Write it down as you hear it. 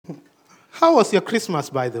How was your Christmas,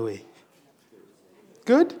 by the way?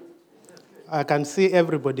 Good? I can see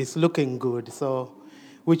everybody's looking good, so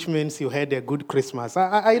which means you had a good Christmas.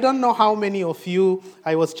 I don't know how many of you,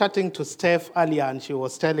 I was chatting to Steph earlier, and she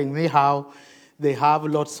was telling me how they have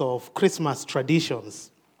lots of Christmas traditions.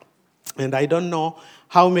 And I don't know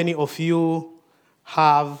how many of you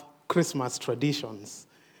have Christmas traditions.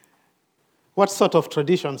 What sort of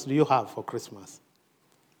traditions do you have for Christmas?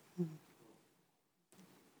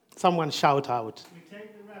 Someone shout out. We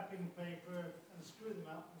take the wrapping paper and screw them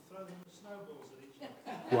up and throw them with snowballs at each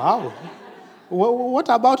other. Wow. What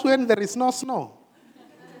about when there is no snow?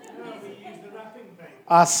 No, we use the wrapping paper.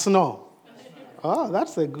 As snow. Oh,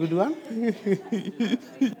 that's a good one.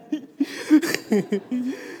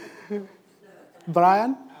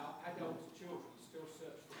 Brian? Adult children still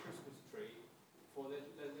search the Christmas tree for the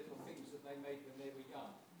little things that they made when they were young.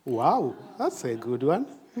 Wow, that's a good one.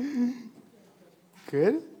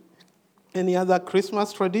 Good. Any other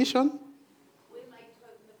Christmas tradition? We like to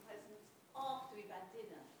open the presents after we've had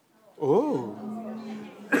dinner. Oh.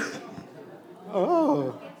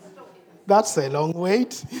 Oh. That's a long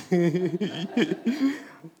wait.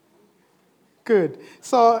 Good.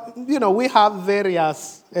 So, we have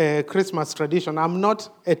various Christmas traditions. I'm not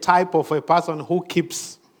a type of a person who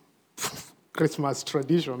keeps Christmas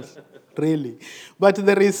traditions, really. But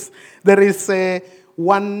there is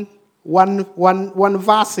one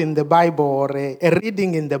verse in the Bible, or a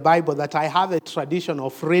reading in the Bible, that I have a tradition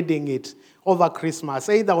of reading it over Christmas,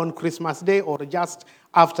 either on Christmas Day or just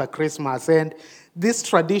after Christmas. And this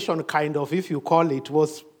tradition, kind of, if you call it,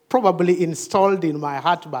 was probably installed in my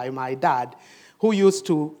heart by my dad, who used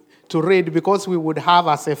to read, because we would have,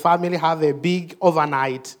 as a family, have a big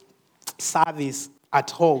overnight service at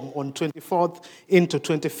home on 24th into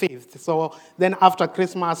 25th. So then after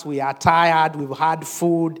Christmas, we are tired, we've had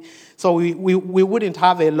food. So we wouldn't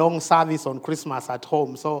have a long service on Christmas at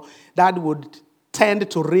home. So Dad would tend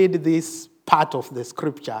to read this part of the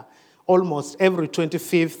scripture almost every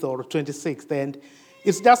 25th or 26th. And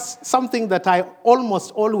it's just something that I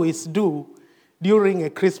almost always do during a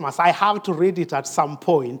Christmas. I have to read it at some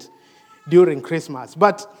point during Christmas.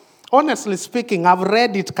 But honestly speaking, I've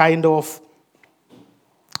read it kind of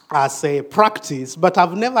as a practice, but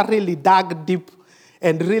I've never really dug deep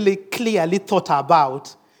and really clearly thought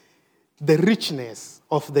about the richness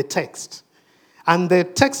of the text. And the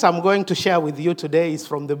text I'm going to share with you today is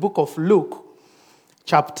from the book of Luke,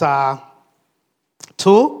 chapter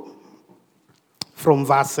 2, from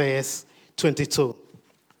verses 22.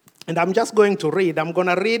 And I'm just going to read. I'm going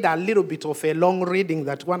to read a little bit of a long reading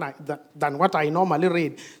than what I normally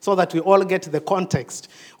read, so that we all get the context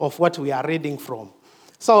of what we are reading from.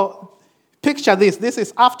 So picture this. This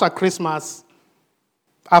is after Christmas,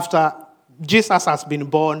 after Jesus has been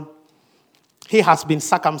born. He has been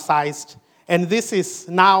circumcised. And this is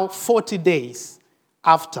now 40 days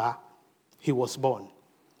after he was born.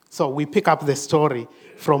 So we pick up the story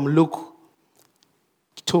from Luke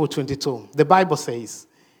 2:22. The Bible says,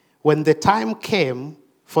 when the time came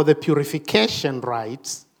for the purification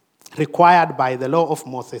rites required by the law of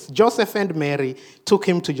Moses, Joseph and Mary took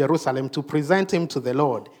him to Jerusalem to present him to the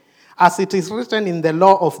Lord. As it is written in the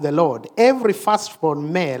law of the Lord, every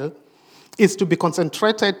firstborn male is to be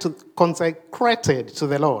consecrated to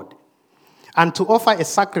the Lord, and to offer a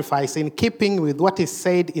sacrifice in keeping with what is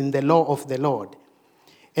said in the law of the Lord,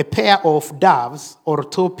 a pair of doves or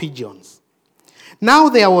 2 pigeons. Now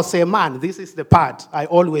there was a man, this is the part I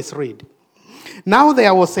always read. Now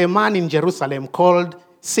there was a man in Jerusalem called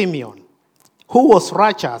Simeon, who was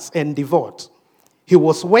righteous and devout. He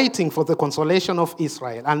was waiting for the consolation of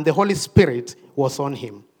Israel, and the Holy Spirit was on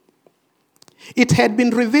him. It had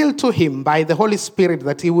been revealed to him by the Holy Spirit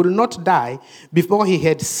that he will not die before he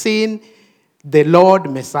had seen the Lord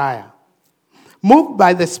Messiah. Moved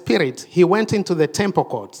by the Spirit, he went into the temple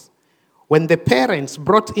courts. When the parents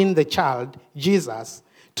brought in the child, Jesus,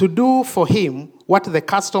 to do for him what the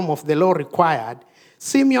custom of the law required,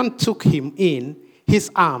 Simeon took him in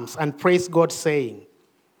his arms and praised God, saying,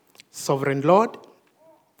 Sovereign Lord,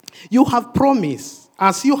 as you have promised,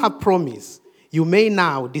 you may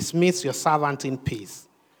now dismiss your servant in peace.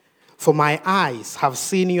 For my eyes have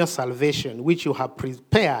seen your salvation, which you have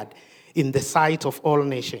prepared in the sight of all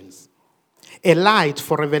nations, a light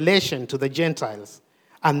for revelation to the Gentiles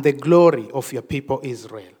and the glory of your people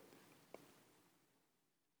Israel.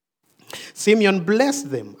 Simeon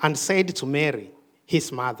blessed them and said to Mary, his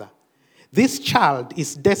mother, this child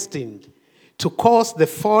is destined to cause the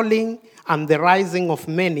falling and the rising of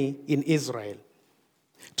many in Israel,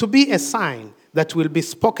 to be a sign that will be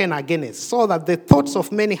spoken against, so that the thoughts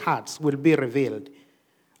of many hearts will be revealed,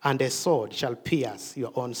 and a sword shall pierce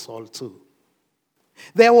your own soul too.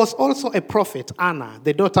 There was also a prophet, Anna,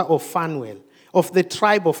 the daughter of Phanuel, of the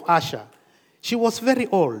tribe of Asher. She was very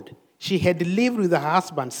old. She had lived with her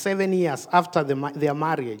husband 7 years after their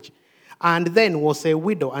marriage, and then was a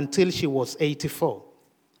widow until she was 84.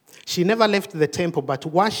 She never left the temple but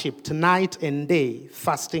worshipped night and day,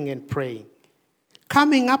 fasting and praying.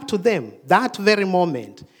 Coming up to them that very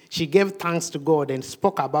moment, she gave thanks to God and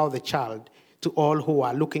spoke about the child to all who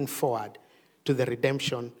were looking forward to the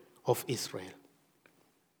redemption of Israel.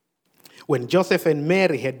 When Joseph and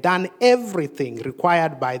Mary had done everything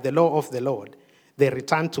required by the law of the Lord, they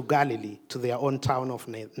returned to Galilee, to their own town of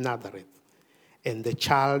Nazareth. And the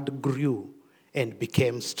child grew and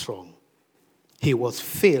became strong. He was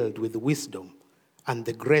filled with wisdom, and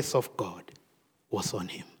the grace of God was on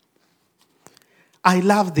him. I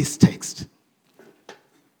love this text.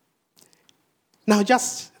 Now,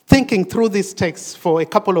 just thinking through this text for a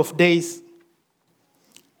couple of days,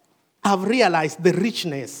 I've realized the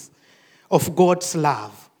richness of God's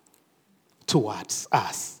love towards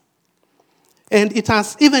us. And it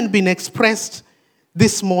has even been expressed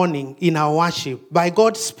this morning in our worship by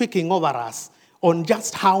God speaking over us on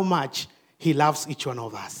just how much he loves each one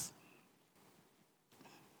of us.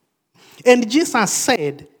 And Jesus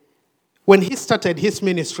said, when he started his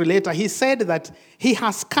ministry later, he said that he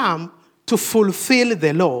has come to fulfill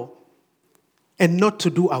the law and not to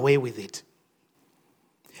do away with it.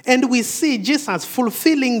 And we see Jesus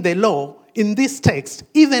fulfilling the law in this text,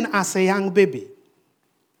 even as a young baby.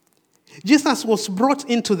 Jesus was brought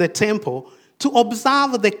into the temple to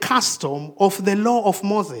observe the custom of the law of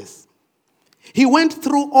Moses. He went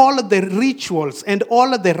through all the rituals and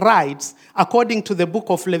all the rites according to the book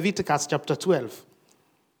of Leviticus chapter 12.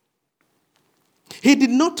 He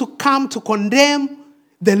did not come to condemn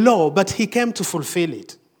the law, but he came to fulfill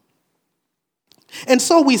it. And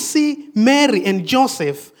so we see Mary and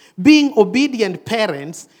Joseph being obedient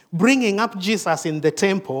parents, bringing up Jesus in the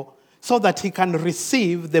temple so that he can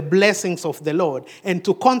receive the blessings of the Lord and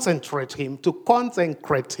to consecrate him.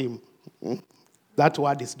 That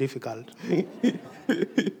word is difficult.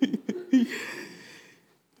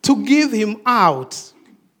 To give him out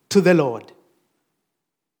to the Lord.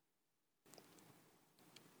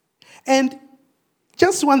 And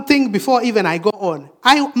just one thing before even I go on,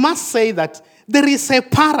 I must say that there is a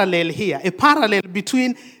parallel here, a parallel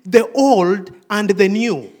between the old and the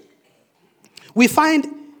new. We find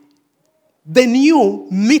the new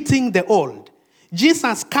meeting the old.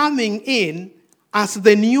 Jesus coming in as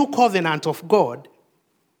the new covenant of God,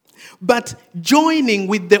 but joining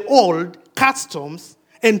with the old customs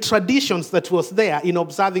and traditions that was there in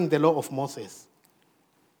observing the law of Moses.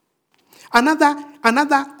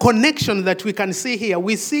 Another connection that we can see here,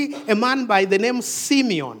 we see a man by the name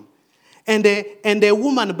Simeon and a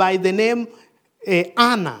woman by the name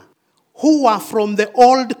Anna, who are from the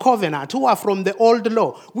old covenant, who are from the old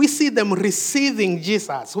law. We see them receiving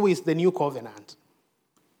Jesus, who is the new covenant,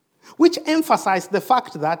 which emphasized the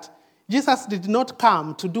fact that Jesus did not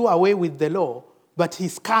come to do away with the law, but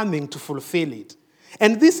he's coming to fulfill it.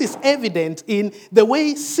 And this is evident in the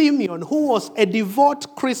way Simeon, who was a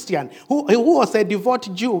devout Christian, who was a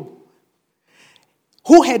devout Jew,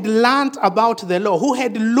 who had learned about the law, who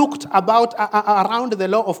had looked around the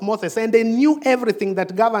law of Moses, and they knew everything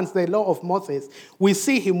that governs the law of Moses. We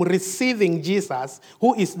see him receiving Jesus,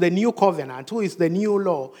 who is the new covenant, who is the new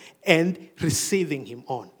law, and receiving him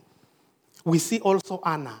on. We see also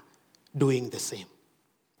Anna doing the same.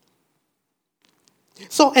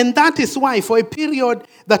 So, and that is why for a period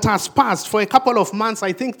that has passed, for a couple of months,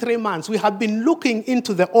 I think 3 months, we have been looking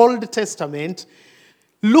into the Old Testament,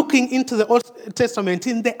 looking into the Old Testament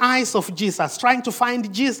in the eyes of Jesus, trying to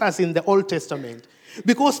find Jesus in the Old Testament.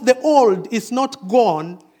 Because the old is not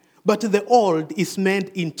gone, but the old is made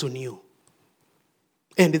into new.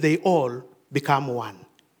 And they all become one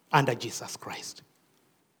under Jesus Christ.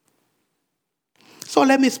 So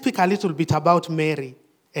let me speak a little bit about Mary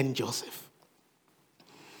and Joseph.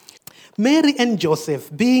 Mary and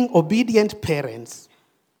Joseph, being obedient parents,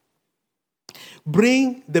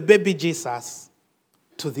 bring the baby Jesus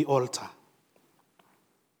to the altar.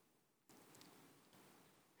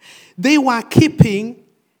 They were keeping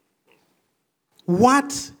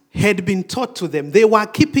what had been taught to them. They were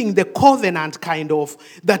keeping the covenant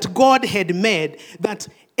that God had made, that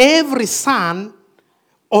every son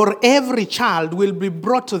or every child will be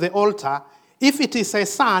brought to the altar. If it is a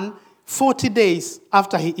son, 40 days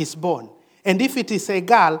after he is born. And if it is a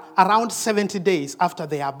girl, around 70 days after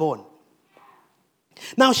they are born.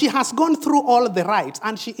 Now she has gone through all the rites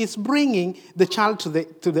and she is bringing the child to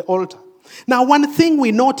the altar. Now, one thing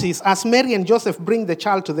we notice as Mary and Joseph bring the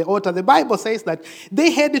child to the altar, the Bible says that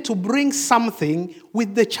they had to bring something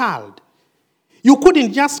with the child. You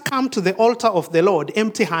couldn't just come to the altar of the Lord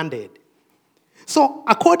empty-handed. So,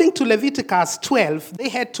 according to Leviticus 12, they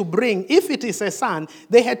had to bring, if it is a son,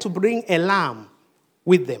 they had to bring a lamb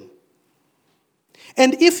with them.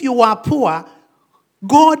 And if you were poor,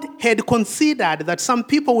 God had considered that some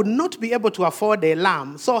people would not be able to afford a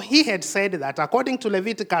lamb. So he had said that, according to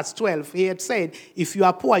Leviticus 12, he had said, if you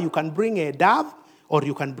are poor, you can bring a dove or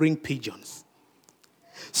you can bring pigeons.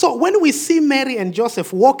 So when we see Mary and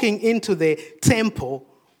Joseph walking into the temple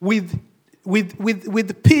with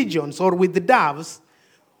pigeons or with doves,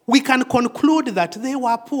 we can conclude that they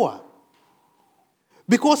were poor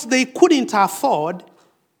because they couldn't afford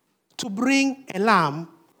to bring a lamb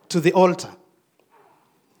to the altar.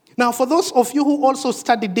 Now, for those of you who also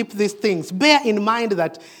study deep these things, bear in mind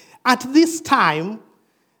that at this time,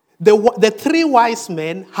 the three wise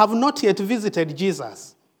men have not yet visited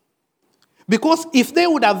Jesus. Because if they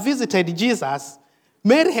would have visited Jesus,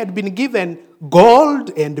 Mary had been given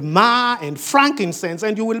gold and myrrh and frankincense,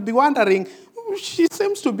 and you will be wondering, she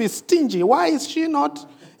seems to be stingy. Why is she not,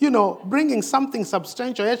 bringing something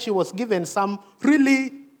substantial, yet she was given some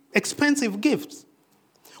really expensive gifts?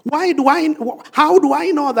 How do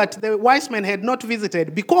I know that the wise men had not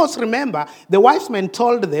visited? Because remember, the wise men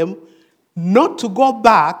told them not to go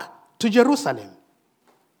back to Jerusalem,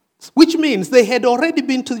 which means they had already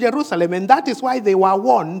been to Jerusalem, and that is why they were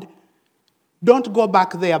warned, don't go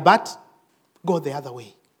back there, but go the other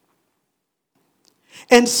way.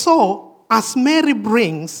 And so, as Mary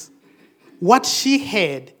brings what she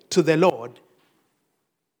had to the Lord,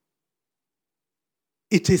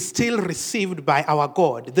 it is still received by our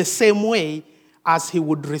God the same way as he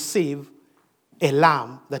would receive a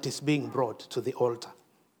lamb that is being brought to the altar.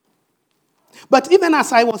 But even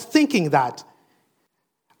as I was thinking that,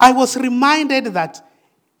 I was reminded that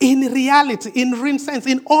in reality, in real sense,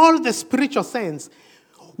 in all the spiritual sense,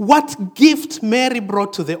 what gift Mary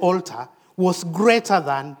brought to the altar was greater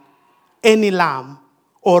than any lamb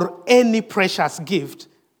or any precious gift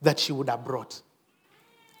that she would have brought.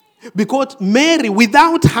 Because Mary,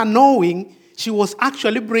 without her knowing, she was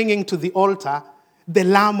actually bringing to the altar the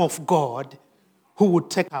Lamb of God who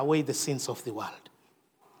would take away the sins of the world.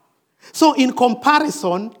 So in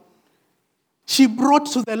comparison, she brought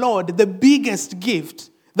to the Lord the biggest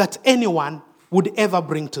gift that anyone would ever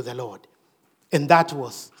bring to the Lord. And that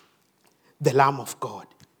was the Lamb of God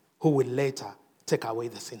who will later take away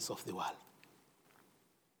the sins of the world.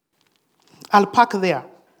 I'll park there,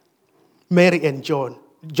 Mary and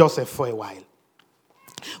Joseph for a while.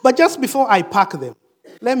 But just before I park them,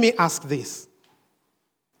 let me ask this.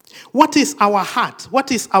 What is our heart?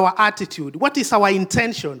 What is our attitude? What is our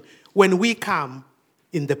intention when we come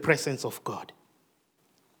in the presence of God?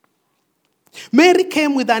 Mary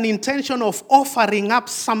came with an intention of offering up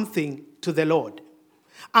something to the Lord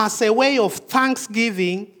as a way of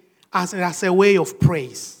thanksgiving, as a way of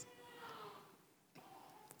praise.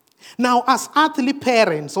 Now, as earthly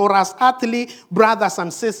parents or as earthly brothers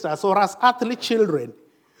and sisters or as earthly children,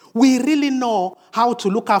 we really know how to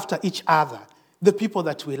look after each other, the people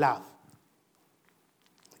that we love.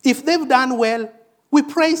 If they've done well, we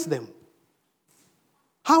praise them.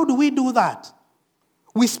 How do we do that?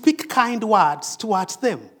 We speak kind words towards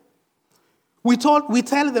them. We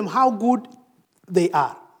tell them how good they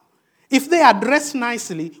are. If they are dressed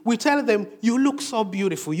nicely, we tell them, you look so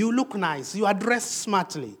beautiful, you look nice, you are dressed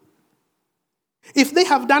smartly. If they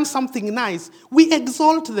have done something nice, we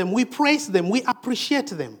exalt them, we praise them, we appreciate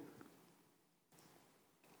them.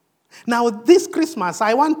 Now, this Christmas,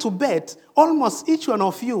 I want to bet almost each one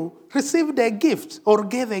of you received a gift or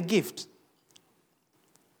gave a gift.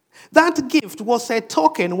 That gift was a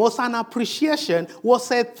token, was an appreciation, was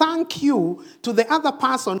a thank you to the other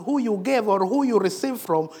person who you gave or who you received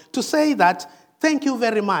from to say that, thank you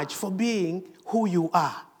very much for being who you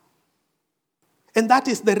are. And that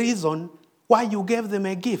is the reason why you gave them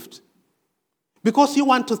a gift. Because you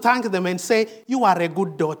want to thank them and say, you are a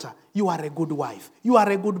good daughter, you are a good wife, you are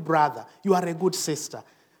a good brother, you are a good sister.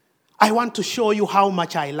 I want to show you how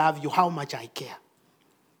much I love you, how much I care.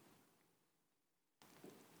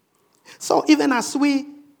 So even as we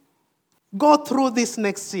go through this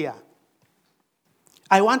next year,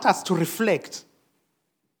 I want us to reflect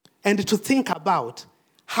and to think about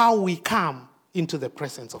how we come into the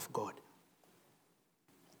presence of God.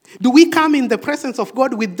 Do we come in the presence of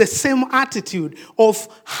God with the same attitude of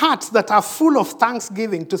hearts that are full of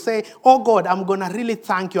thanksgiving to say, oh God, I'm going to really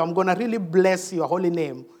thank you. I'm going to really bless your holy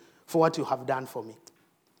name for what you have done for me.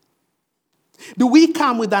 Do we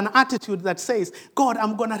come with an attitude that says, God,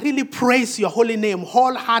 I'm going to really praise your holy name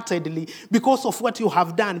wholeheartedly because of what you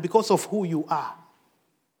have done, because of who you are?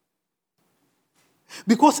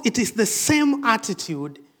 Because it is the same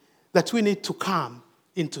attitude that we need to come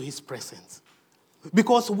into his presence.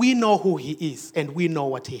 Because we know who he is and we know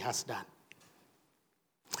what he has done.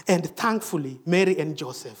 And thankfully, Mary and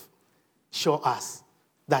Joseph show us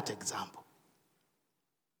that example.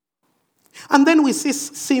 And then we see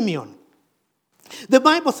Simeon. The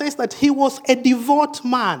Bible says that he was a devout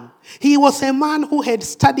man. He was a man who had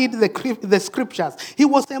studied the scriptures. He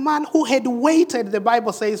was a man who had waited, the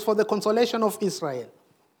Bible says, for the consolation of Israel.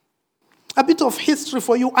 A bit of history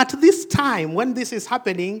for you. At this time, when this is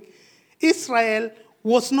happening, Israel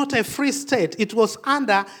was not a free state. It was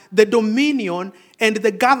under the dominion and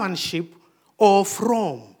the governorship of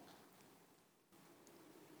Rome.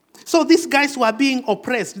 So these guys were being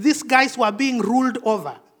oppressed. These guys were being ruled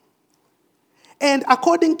over. And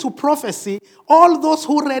according to prophecy, all those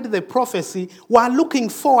who read the prophecy were looking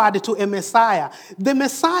forward to a Messiah. The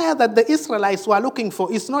Messiah that the Israelites were looking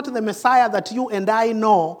for is not the Messiah that you and I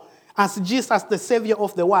know as Jesus, the Savior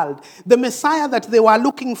of the world. The Messiah that they were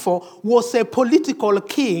looking for was a political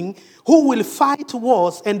king who will fight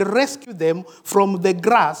wars and rescue them from the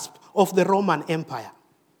grasp of the Roman Empire.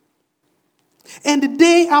 And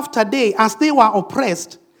day after day, as they were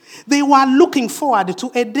oppressed, they were looking forward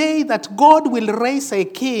to a day that God will raise a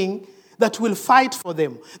king that will fight for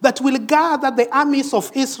them, that will gather the armies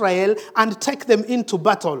of Israel and take them into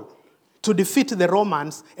battle to defeat the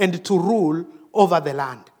Romans and to rule over the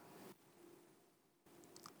land.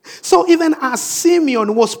 So even as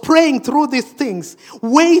Simeon was praying through these things,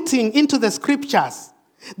 waiting into the scriptures,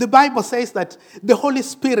 the Bible says that the Holy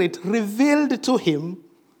Spirit revealed to him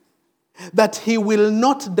that he will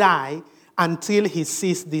not die until he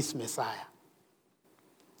sees this Messiah.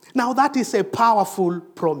 Now that is a powerful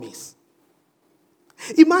promise.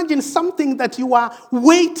 Imagine something that you are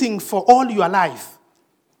waiting for all your life.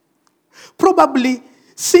 Probably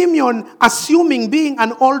Simeon, assuming being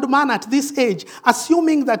an old man at this age,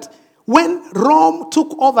 assuming that when Rome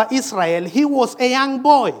took over Israel, he was a young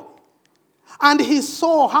boy. And he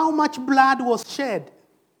saw how much blood was shed.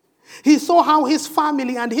 He saw how his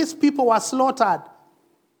family and his people were slaughtered.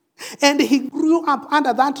 And he grew up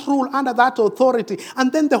under that rule, under that authority.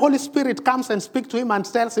 And then the Holy Spirit comes and speaks to him and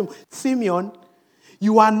tells him, Simeon,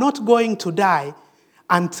 you are not going to die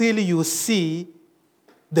until you see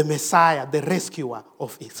the Messiah, the rescuer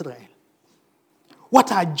of Israel.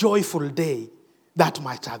 What a joyful day that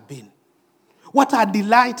might have been. What a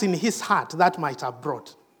delight in his heart that might have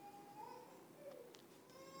brought.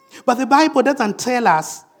 But the Bible doesn't tell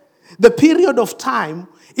us the period of time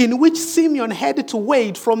in which Simeon had to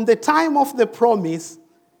wait from the time of the promise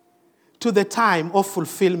to the time of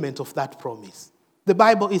fulfillment of that promise. The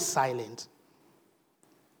Bible is silent.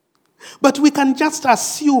 But we can just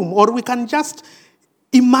assume, or we can just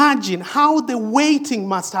imagine how the waiting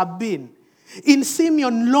must have been. In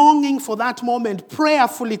Simeon longing for that moment,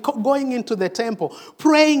 prayerfully going into the temple,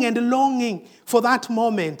 praying and longing for that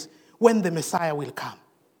moment when the Messiah will come.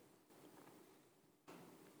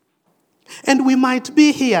 And we might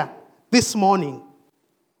be here this morning.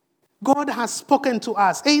 God has spoken to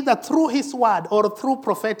us, either through his word or through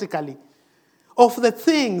prophetically, of the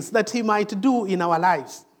things that he might do in our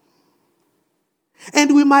lives.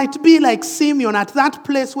 And we might be like Simeon at that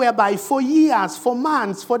place whereby for years, for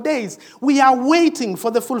months, for days, we are waiting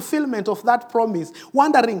for the fulfillment of that promise,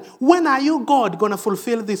 wondering, when are you, God, going to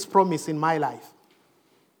fulfill this promise in my life?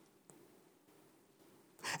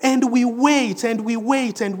 And we wait and we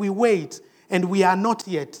wait and we wait, and we are not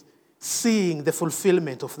yet seeing the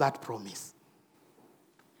fulfillment of that promise.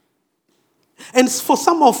 And for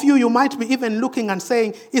some of you, you might be even looking and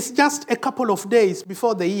saying, it's just a couple of days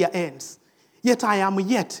before the year ends. Yet I am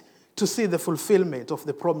yet to see the fulfillment of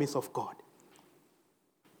the promise of God.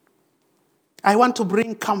 I want to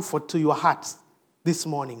bring comfort to your hearts this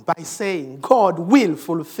morning by saying God will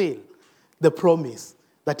fulfill the promise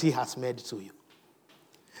that he has made to you.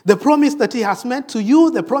 The promise that he has made to you,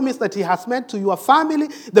 the promise that he has made to your family,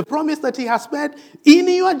 the promise that he has made in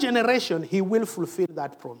your generation, he will fulfill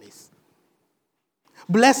that promise.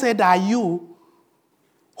 Blessed are you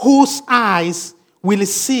whose eyes will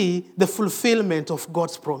see the fulfillment of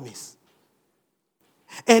God's promise.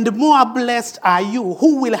 And more blessed are you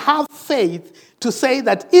who will have faith to say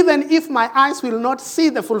that even if my eyes will not see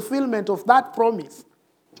the fulfillment of that promise,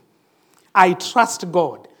 I trust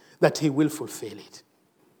God that he will fulfill it.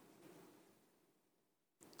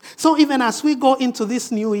 So even as we go into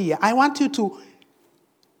this new year, I want you to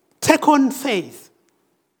take on faith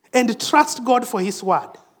and trust God for his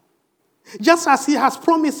word. Just as he has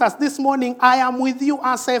promised us this morning, I am with you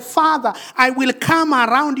as a father. I will come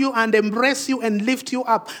around you and embrace you and lift you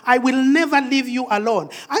up. I will never leave you alone.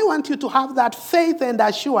 I want you to have that faith and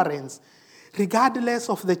assurance, regardless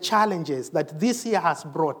of the challenges that this year has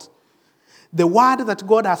brought. The word that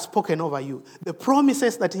God has spoken over you, the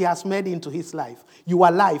promises that he has made into his life,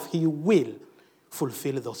 your life, he will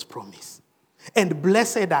fulfill those promises. And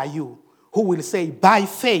blessed are you who will say, by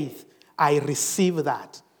faith, I receive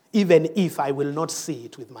that, even if I will not see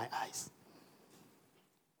it with my eyes.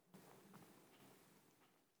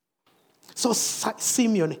 So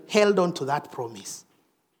Simeon held on to that promise.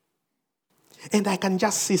 And I can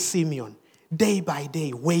just see Simeon day by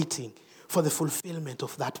day waiting for the fulfillment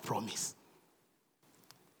of that promise.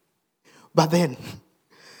 But then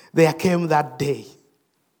there came that day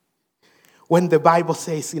when the Bible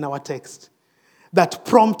says in our text that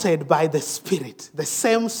prompted by the Spirit, the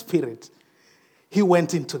same Spirit, he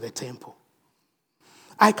went into the temple.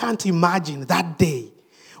 I can't imagine that day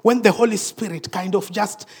when the Holy Spirit kind of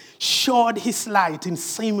just showed his light in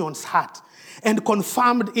Simeon's heart and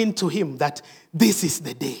confirmed into him that this is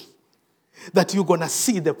the day that you're going to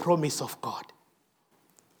see the promise of God.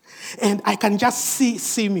 And I can just see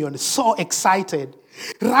Simeon so excited,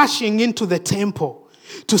 rushing into the temple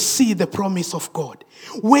to see the promise of God,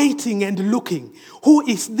 waiting and looking. Who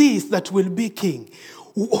is this that will be king?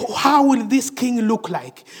 How will this king look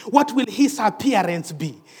like? What will his appearance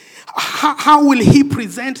be? How will he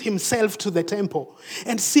present himself to the temple?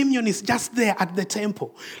 And Simeon is just there at the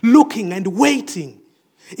temple, looking and waiting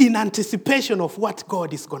in anticipation of what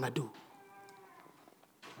God is going to do.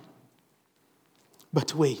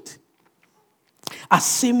 But wait. As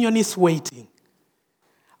Simeon is waiting,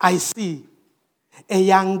 I see a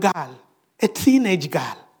young girl, a teenage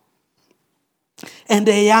girl, and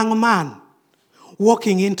a young man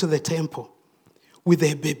walking into the temple with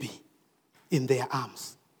a baby in their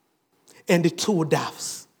arms and 2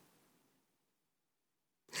 doves.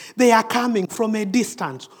 They are coming from a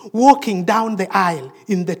distance, walking down the aisle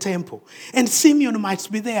in the temple. And Simeon might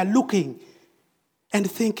be there looking and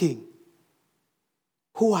thinking,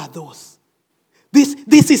 who are those?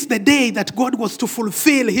 This is the day that God was to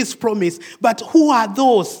fulfill his promise. But who are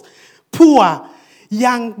those poor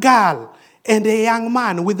young girl and a young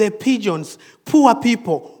man with the pigeons, poor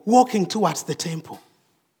people walking towards the temple?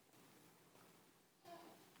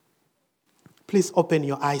 Please open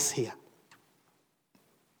your eyes here.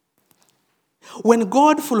 When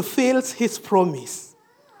God fulfills his promise,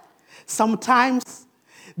 sometimes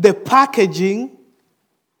the packaging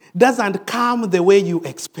doesn't come the way you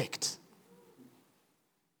expect.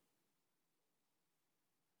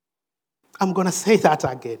 I'm going to say that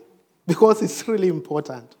again because it's really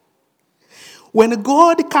important. When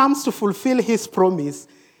God comes to fulfill his promise,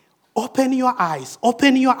 open your eyes,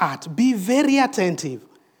 open your heart, be very attentive.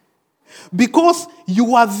 Because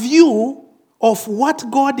your view of what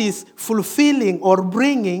God is fulfilling or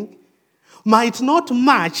bringing might not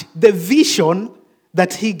match the vision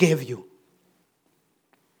that he gave you.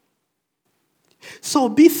 So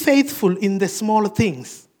be faithful in the small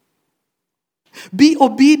things. Be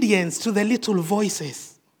obedient to the little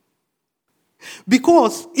voices.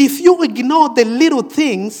 Because if you ignore the little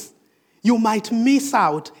things, you might miss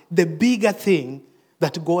out the bigger thing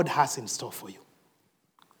that God has in store for you.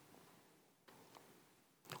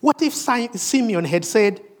 What if Simeon had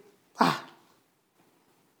said,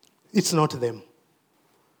 it's not them.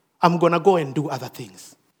 I'm going to go and do other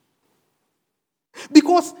things.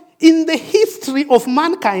 Because in the history of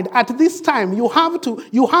mankind at this time, you have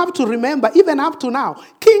to remember, even up to now,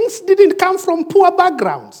 kings didn't come from poor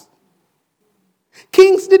backgrounds.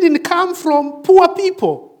 Kings didn't come from poor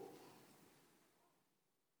people.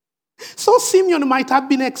 So Simeon might have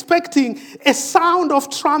been expecting a sound of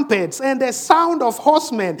trumpets and a sound of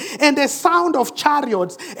horsemen and a sound of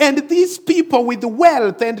chariots and these people with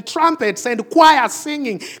wealth and trumpets and choir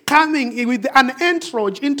singing coming with an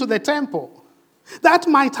entourage into the temple. That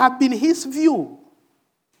might have been his view.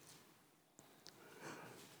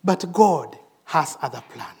 But God has other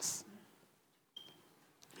plans.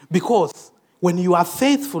 Because when you are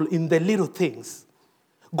faithful in the little things,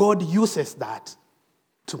 God uses that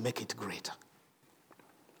to make it greater.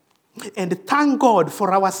 And thank God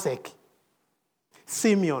for our sake,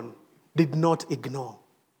 Simeon did not ignore.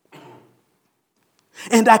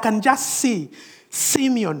 And I can just see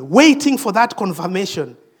Simeon waiting for that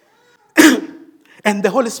confirmation. And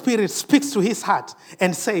the Holy Spirit speaks to his heart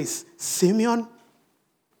and says, Simeon,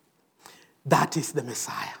 that is the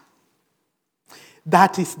Messiah.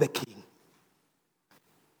 That is the King.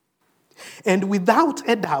 And without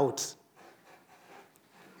a doubt,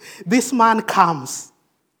 this man comes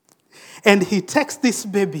And he takes this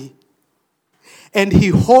baby and he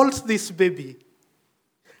holds this baby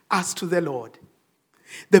as to the Lord,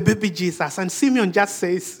 the baby Jesus. And Simeon just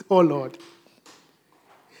says, oh Lord,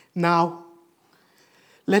 now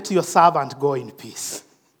let your servant go in peace.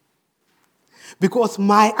 Because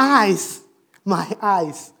my eyes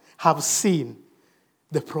have seen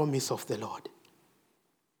the promise of the Lord.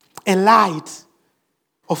 A light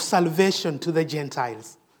of salvation to the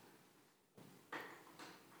Gentiles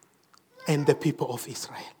and the people of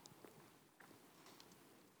Israel.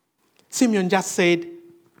 Simeon just said,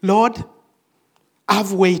 Lord,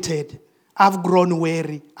 I've waited. I've grown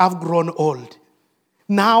weary. I've grown old.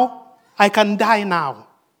 Now, I can die now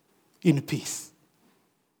in peace.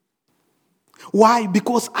 Why?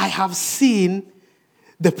 Because I have seen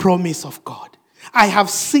the promise of God. I have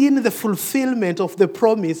seen the fulfillment of the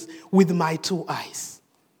promise with my 2 eyes.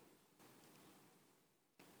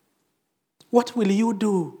 What will you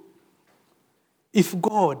do if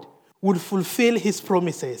God would fulfill his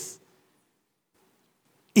promises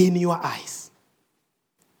in your eyes?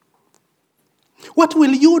 What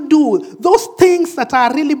will you do? Those things that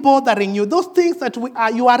are really bothering you, those things that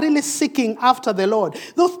you are really seeking after the Lord,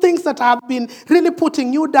 those things that have been really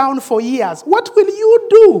putting you down for years, what will you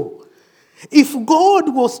do if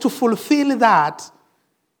God was to fulfill that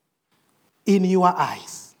in your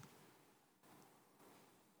eyes?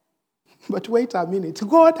 But wait a minute.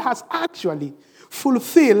 God has actually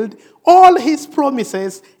fulfilled all his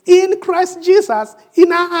promises in Christ Jesus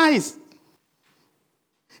in our eyes.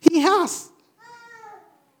 He has.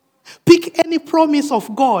 Pick any promise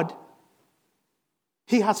of God,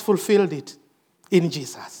 he has fulfilled it in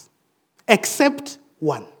Jesus, except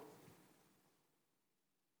one.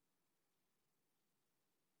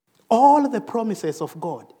 All the promises of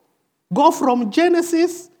God go from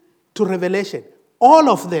Genesis to Revelation. All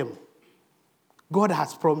of them, God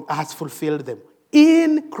has fulfilled them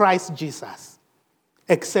in Christ Jesus,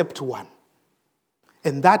 except one.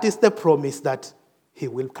 And that is the promise that he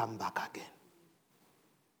will come back again.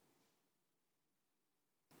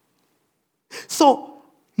 So,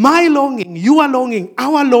 my longing, your longing,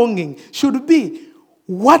 our longing should be,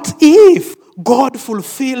 what if God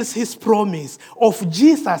fulfills his promise of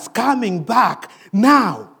Jesus coming back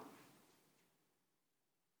now?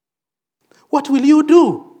 What will you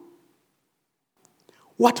do?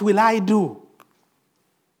 What will I do?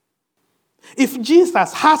 If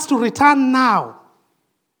Jesus has to return now,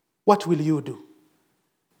 what will you do?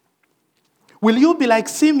 Will you be like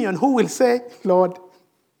Simeon who will say, Lord,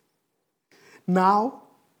 now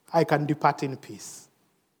I can depart in peace?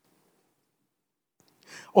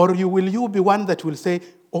 Or will you be one that will say,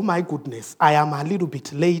 oh my goodness, I am a little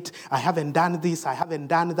bit late. I haven't done this. I haven't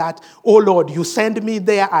done that. Oh Lord, you send me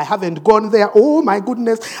there. I haven't gone there. Oh my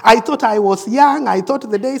goodness, I thought I was young. I thought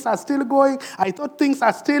the days are still going. I thought things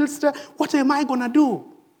are still. What am I going to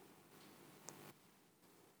do?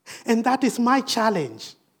 And that is my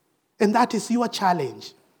challenge. And that is your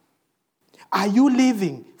challenge. Are you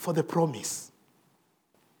living for the promise?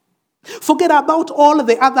 Forget about all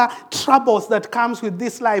the other troubles that comes with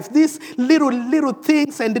this life. These little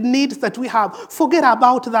things and needs that we have. Forget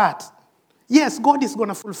about that. Yes, God is going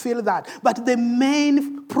to fulfill that. But the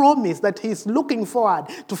main promise that he's looking forward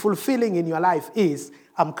to fulfilling in your life is,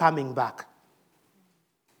 I'm coming back.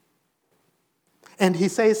 And he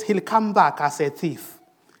says he'll come back as a thief.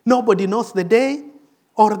 Nobody knows the day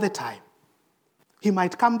or the time. He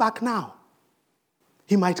might come back now.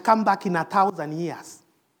 He might come back in 1,000 years.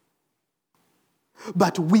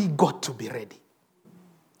 But we got to be ready.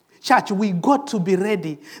 Church, we got to be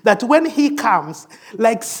ready that when he comes,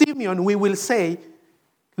 like Simeon, we will say,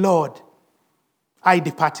 Lord, I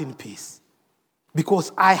depart in peace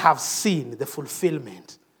because I have seen the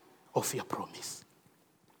fulfillment of your promise.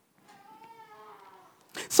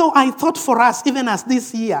 So I thought for us, even as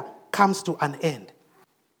this year comes to an end,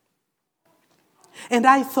 and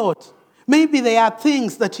I thought maybe there are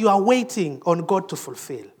things that you are waiting on God to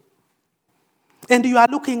fulfill. And you are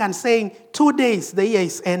looking and saying, 2 days, the year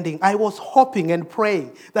is ending. I was hoping and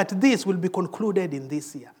praying that this will be concluded in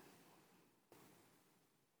this year.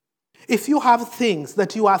 If you have things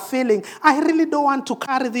that you are feeling, I really don't want to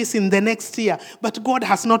carry this in the next year, but God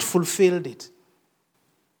has not fulfilled it.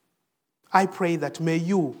 I pray that may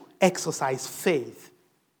you exercise faith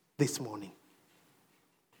this morning.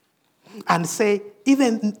 And say,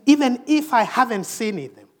 even if I haven't seen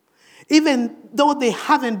it, even though they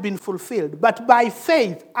haven't been fulfilled, but by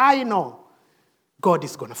faith, I know God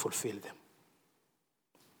is going to fulfill them.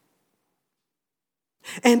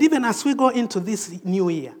 And even as we go into this new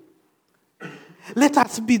year, let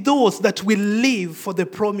us be those that will live for the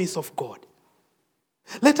promise of God.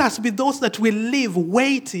 Let us be those that will live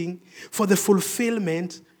waiting for the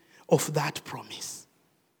fulfillment of that promise.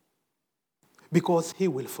 Because he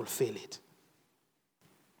will fulfill it.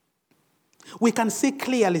 We can see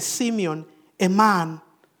clearly Simeon, a man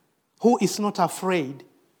who is not afraid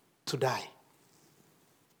to die.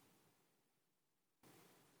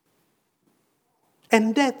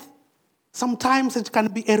 And death, sometimes it can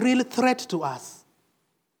be a real threat to us.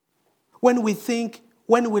 When we think,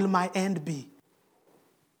 when will my end be?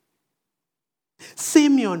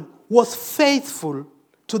 Simeon was faithful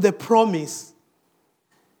to the promise.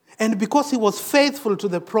 And because he was faithful to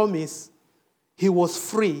the promise, he was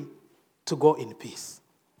free to go in peace.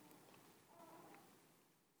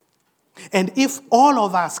 And if all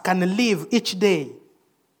of us can live each day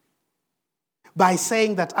by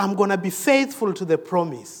saying that I'm going to be faithful to the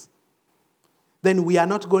promise, then we are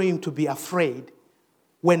not going to be afraid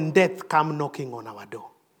when death comes knocking on our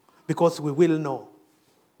door, because we will know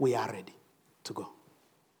we are ready to go.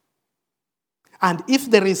 And if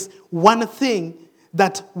there is one thing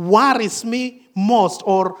that worries me most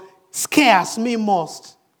or scares me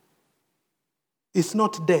most, it's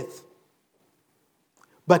not death,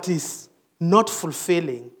 but it's not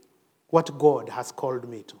fulfilling what God has called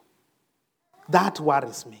me to. That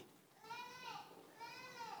worries me.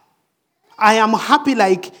 I am happy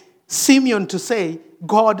like Simeon to say,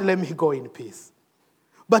 God, let me go in peace.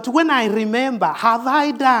 But when I remember, have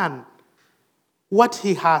I done what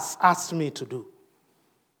he has asked me to do?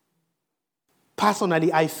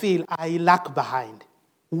 Personally, I feel I lag behind,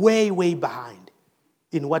 way, way behind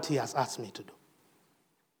in what he has asked me to do.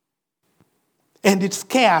 And it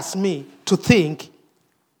scares me to think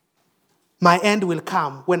my end will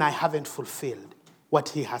come when I haven't fulfilled what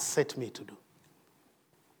he has set me to do.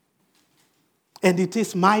 And it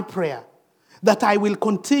is my prayer that I will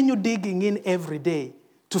continue digging in every day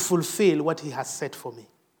to fulfill what he has set for me.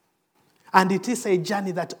 And it is a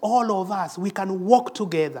journey that all of us, we can walk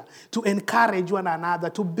together to encourage one another,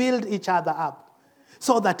 to build each other up,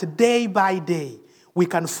 so that day by day we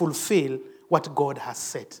can fulfill what God has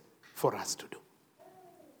set for us to do.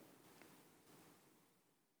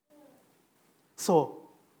 So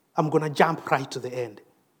I'm going to jump right to the end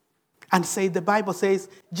and say the Bible says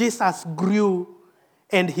Jesus grew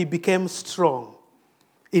and he became strong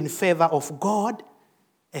in favor of God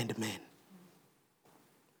and men.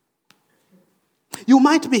 You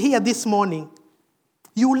might be here this morning.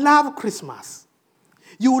 You love Christmas.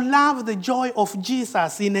 You love the joy of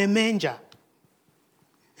Jesus in a manger.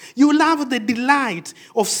 You love the delight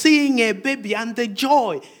of seeing a baby and the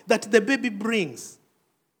joy that the baby brings.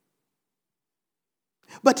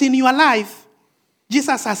 But in your life,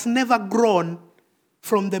 Jesus has never grown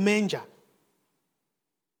from the manger.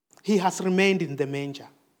 He has remained in the manger.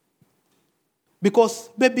 Because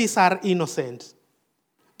babies are innocent.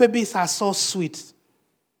 Babies are so sweet.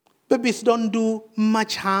 Babies don't do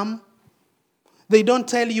much harm. They don't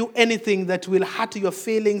tell you anything that will hurt your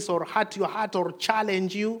feelings or hurt your heart or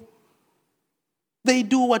challenge you. They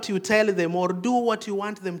do what you tell them or do what you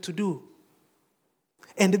want them to do.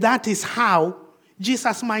 And that is how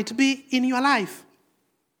Jesus might be in your life.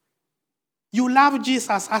 You love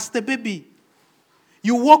Jesus as the baby.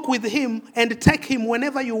 You walk with him and take him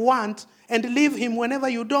whenever you want and leave him whenever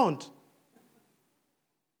you don't.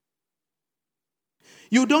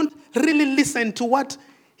 You don't really listen to what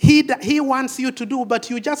he wants you to do, but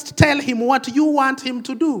you just tell him what you want him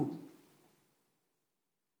to do.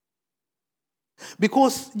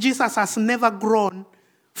 Because Jesus has never grown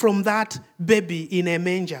from that baby in a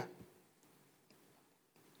manger.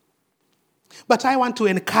 But I want to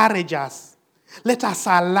encourage us. Let us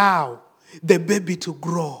allow the baby to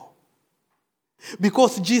grow.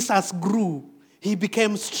 Because Jesus grew, he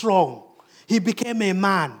became strong, he became a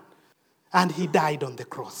man, and he died on the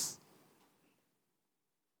cross.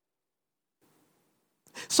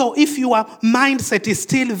 So if your mindset is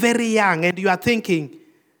still very young and you are thinking,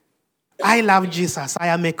 I love Jesus, I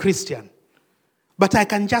am a Christian, but I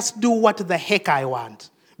can just do what the heck I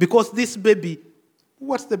want, because this baby,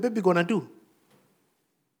 what's the baby going to do?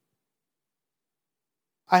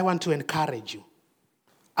 I want to encourage you.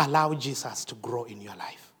 Allow Jesus to grow in your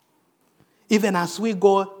life. Even as we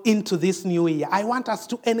go into this new year, I want us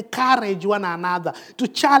to encourage one another, to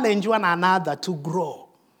challenge one another to grow.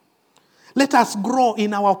 Let us grow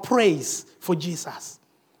in our praise for Jesus.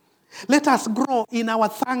 Let us grow in our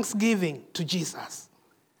thanksgiving to Jesus.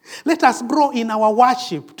 Let us grow in our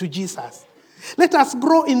worship to Jesus. Let us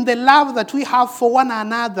grow in the love that we have for one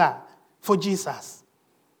another for Jesus.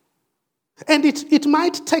 And it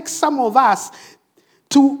might take some of us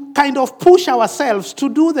to kind of push ourselves to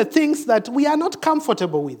do the things that we are not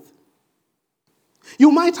comfortable with.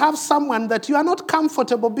 You might have someone that you are not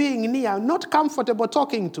comfortable being near, not comfortable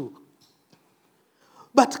talking to.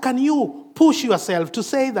 But can you push yourself to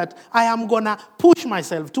say that I am going to push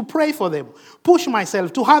myself to pray for them, push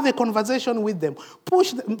myself to have a conversation with them,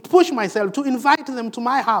 push myself to invite them to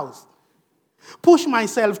my house, push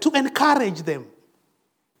myself to encourage them.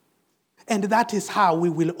 And that is how we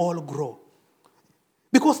will all grow.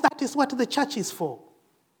 Because that is what the church is for.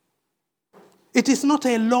 It is not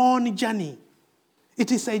a lone journey.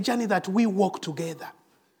 It is a journey that we walk together.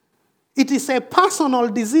 It is a personal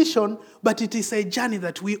decision, but it is a journey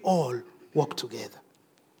that we all walk together.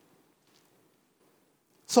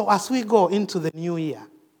 So as we go into the new year,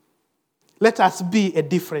 let us be a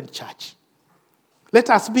different church. Let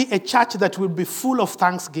us be a church that will be full of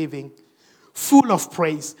thanksgiving, full of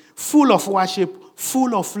praise, full of worship,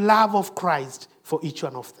 full of love of Christ for each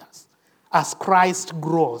one of us, as Christ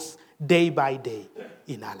grows day by day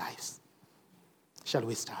in our lives. Shall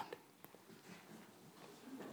we stand?